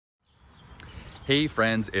Hey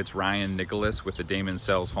friends, it's Ryan Nicholas with the Damon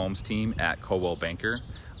Sells Homes team at Coldwell Banker.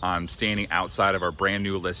 I'm standing outside of our brand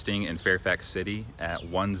new listing in Fairfax City at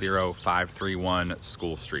 10531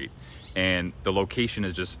 School Street. And the location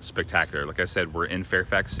is just spectacular. Like I said, we're in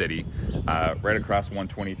Fairfax City, right across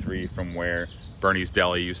 123 from where Bernie's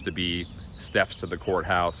Deli used to be, steps to the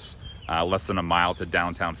Courthouse, less than a mile to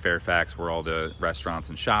downtown Fairfax where all the restaurants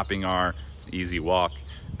and shopping are. It's an easy walk.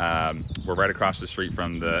 We're right across the street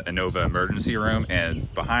from the Inova emergency room,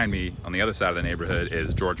 and behind me on the other side of the neighborhood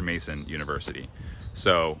is George Mason University.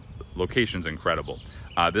 So location's incredible.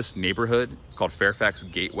 This neighborhood is called Fairfax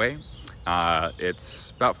Gateway. It's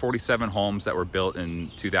about 47 homes that were built in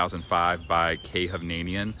 2005 by K.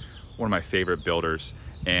 Hovnanian, one of my favorite builders,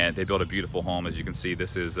 and they built a beautiful home. As you can see,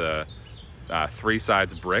 this is a 3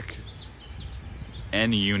 sides brick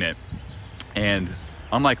end unit, and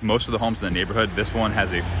unlike most of the homes in the neighborhood, this one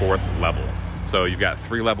has a 4th level. So you've got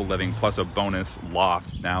 3-level living plus a bonus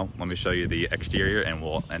loft. Now, let me show you the exterior and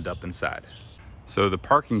we'll end up inside. So the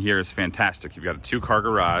parking here is fantastic. You've got a 2-car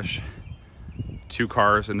garage, 2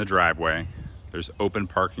 cars in the driveway. There's open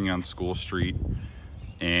parking on School Street,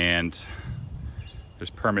 and there's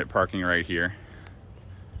permit parking right here.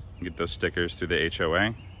 You get those stickers through the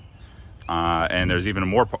HOA. And there's even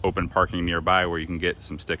more open parking nearby where you can get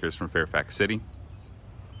some stickers from Fairfax City.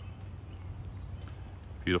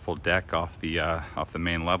 Beautiful deck off the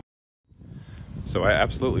main level. So I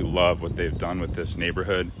absolutely love what they've done with this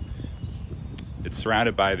neighborhood. It's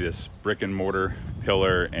surrounded by this brick and mortar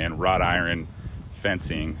pillar and wrought iron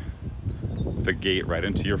fencing with a gate right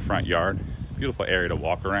into your front yard. Beautiful area to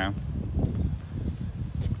walk around.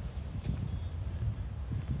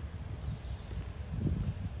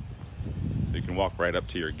 So you can walk right up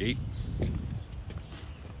to your gate.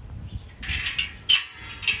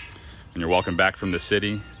 And you're walking back from the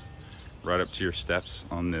city, right up to your steps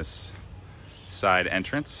on this side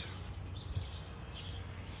entrance.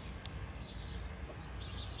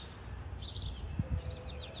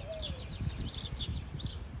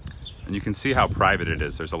 And you can see how private it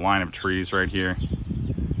is. There's a line of trees right here.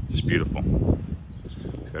 Just beautiful.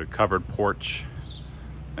 It's got a covered porch,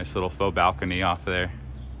 nice little faux balcony off there.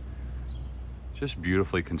 Just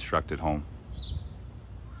beautifully constructed home.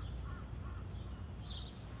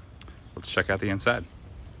 Let's check out the inside.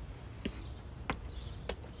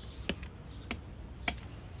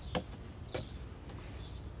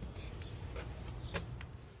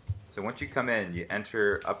 So once you come in, you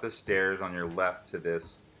enter up the stairs on your left to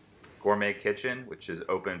this Gourmet Kitchen, which is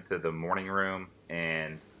open to the morning room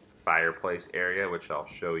and fireplace area, which I'll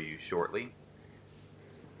show you shortly.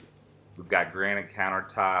 We've got granite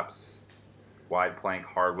countertops, wide plank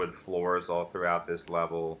hardwood floors all throughout this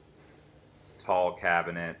level, tall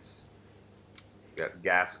cabinets. Got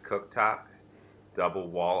gas cooktop, double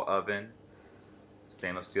wall oven,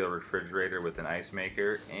 stainless steel refrigerator with an ice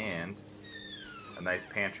maker, and a nice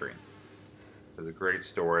pantry. There's a great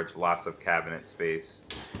storage, lots of cabinet space,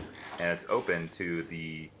 and it's open to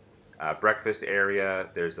the breakfast area.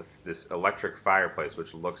 There's this electric fireplace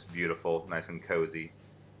which looks beautiful, nice and cozy.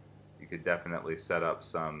 You could definitely set up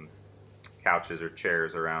some couches or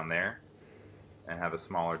chairs around there and have a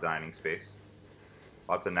smaller dining space.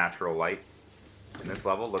 Lots of natural light in this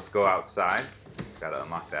level. Let's go outside. Gotta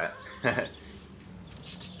unlock that.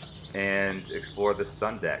 And explore the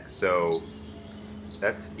sun deck. So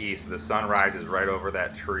that's east. The sun rises right over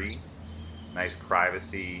that tree. Nice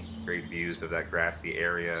privacy, great views of that grassy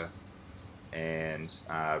area, and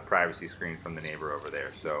privacy screen from the neighbor over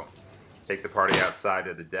there. So take the party outside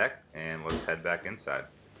to the deck and let's head back inside.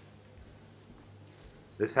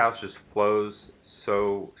 This house just flows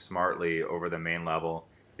so smartly over the main level.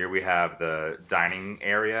 Here we have the dining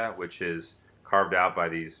area, which is carved out by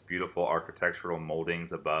these beautiful architectural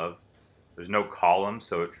moldings above. There's no columns,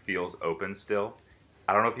 so it feels open still.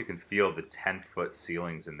 I don't know if you can feel the 10-foot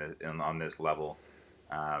ceilings on this level.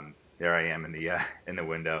 There I am in the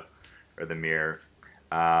window or the mirror.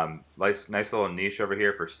 Nice little niche over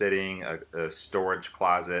here for sitting, a storage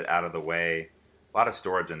closet out of the way. A lot of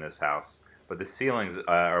storage in this house. But the ceilings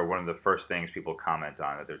are one of the first things people comment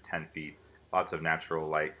on, that they're 10 feet. Lots of natural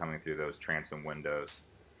light coming through those transom windows.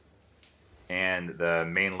 And the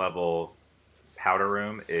main level powder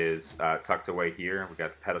room is tucked away here. We've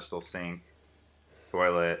got pedestal sink,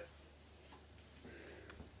 toilet,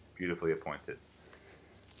 beautifully appointed.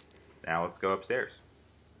 Now let's go upstairs.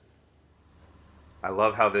 I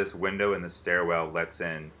love how this window in the stairwell lets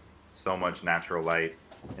in so much natural light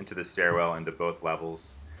into the stairwell, into both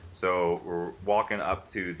levels. So we're walking up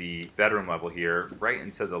to the bedroom level here, right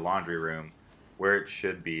into the laundry room, where it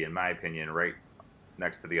should be, in my opinion, right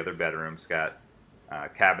next to the other bedrooms. Got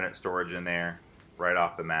cabinet storage in there, right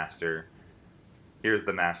off the master. Here's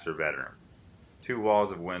the master bedroom. 2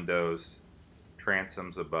 walls of windows,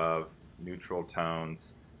 transoms above, neutral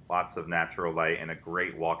tones, lots of natural light, and a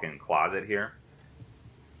great walk-in closet here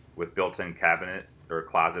with built-in cabinet or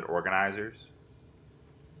closet organizers.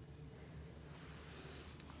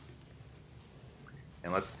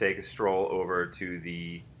 And let's take a stroll over to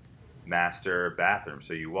the master bathroom.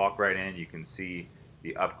 So you walk right in, you can see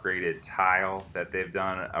the upgraded tile that they've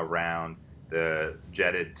done around the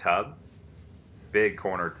jetted tub. Big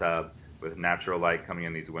corner tub with natural light coming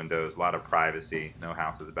in these windows, a lot of privacy, no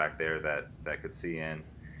houses back there that could see in.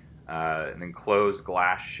 An enclosed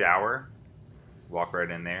glass shower, walk right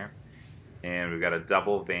in there. And we've got a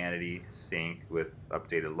double vanity sink with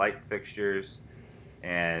updated light fixtures,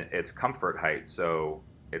 and it's comfort height, so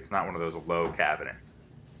it's not one of those low cabinets.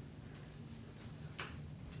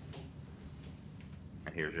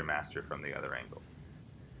 And here's your master from the other angle.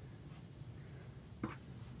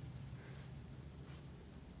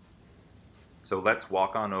 So let's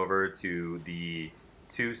walk on over to the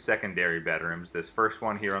 2 secondary bedrooms. This first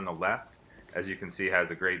one here on the left, as you can see, has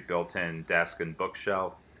a great built-in desk and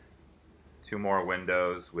bookshelf. 2 more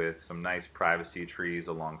windows with some nice privacy trees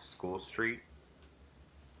along School Street.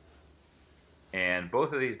 And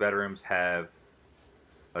both of these bedrooms have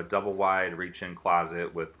a double wide reach-in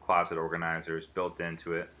closet with closet organizers built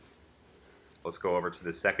into it. Let's go over to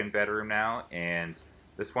the second bedroom now, and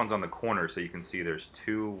this one's on the corner, so you can see there's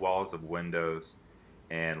 2 walls of windows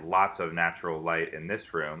and lots of natural light in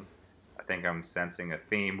this room. I think I'm sensing a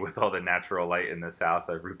theme with all the natural light in this house.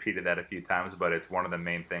 I've repeated that a few times, but it's one of the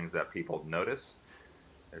main things that people notice.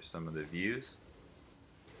 There's some of the views.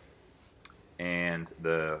 And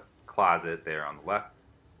the closet there on the left.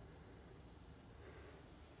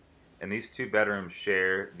 And these 2 bedrooms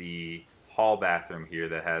share the hall bathroom here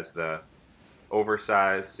that has the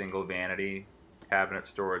oversized single vanity, cabinet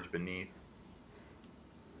storage beneath,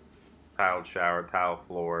 tiled shower, tile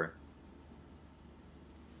floor,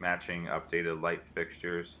 matching updated light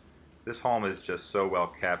fixtures. This home is just so well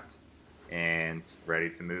kept and ready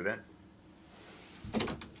to move in.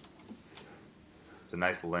 It's a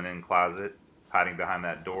nice linen closet hiding behind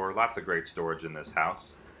that door. Lots of great storage in this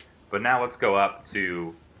house. But now let's go up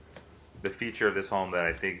to the feature of this home that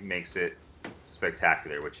I think makes it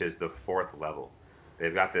spectacular, which is the 4th level.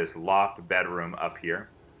 They've got this loft bedroom up here,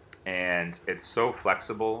 and it's so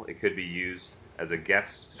flexible. It could be used as a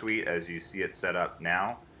guest suite as you see it set up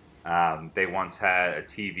now. They once had a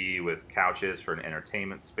TV with couches for an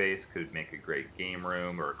entertainment space. Could make a great game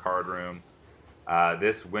room or a card room.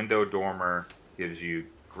 This window dormer gives you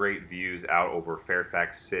great views out over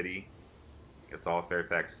Fairfax City. It's all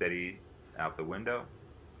Fairfax City out the window.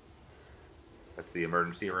 That's the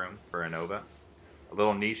emergency room for Inova. A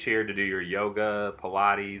little niche here to do your yoga,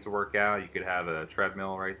 Pilates workout. You could have a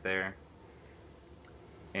treadmill right there.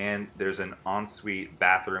 And there's an ensuite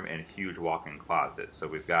bathroom and huge walk-in closet. So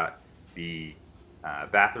we've got the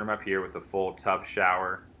bathroom up here with the full tub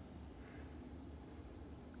shower.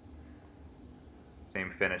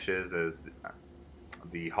 Same finishes as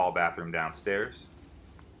the hall bathroom downstairs.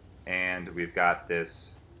 And we've got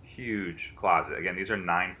this huge closet. Again, these are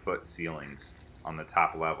 9-foot ceilings on the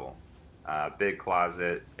top level. Big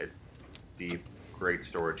closet, it's deep, great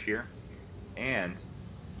storage here. And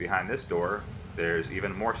behind this door, there's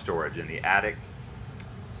even more storage in the attic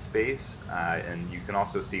space. And you can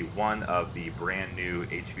also see one of the brand new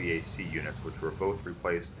HVAC units, which were both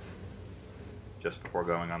replaced just before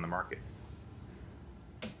going on the market.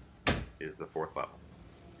 Is the 4th level.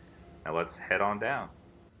 Now let's head on down.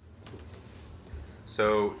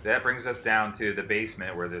 So that brings us down to the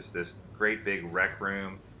basement, where there's this great big rec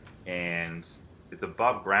room, and it's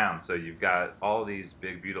above ground, so you've got all these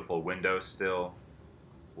big beautiful windows still,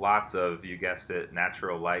 lots of, you guessed it,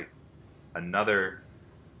 natural light, another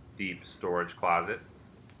deep storage closet.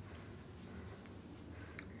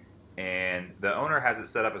 And the owner has it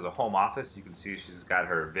set up as a home office. You can see she's got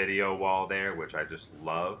her video wall there, which I just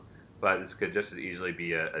love. But this could just as easily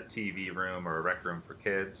be a TV room or a rec room for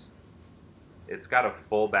kids. It's got a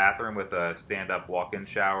full bathroom with a stand-up walk-in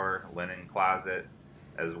shower, linen closet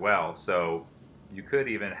as well. So you could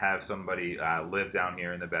even have somebody live down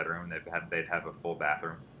here in the bedroom. They'd have a full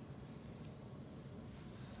bathroom.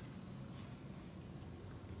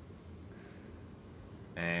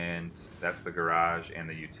 And that's the garage and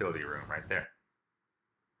the utility room right there.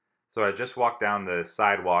 So I just walked down the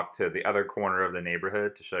sidewalk to the other corner of the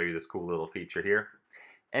neighborhood to show you this cool little feature here.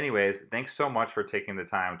 Anyways, thanks so much for taking the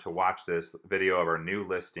time to watch this video of our new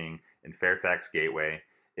listing in Fairfax Gateway.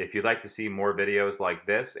 If you'd like to see more videos like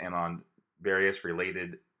this and on various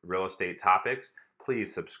related real estate topics,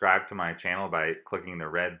 please subscribe to my channel by clicking the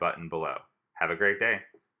red button below. Have a great day.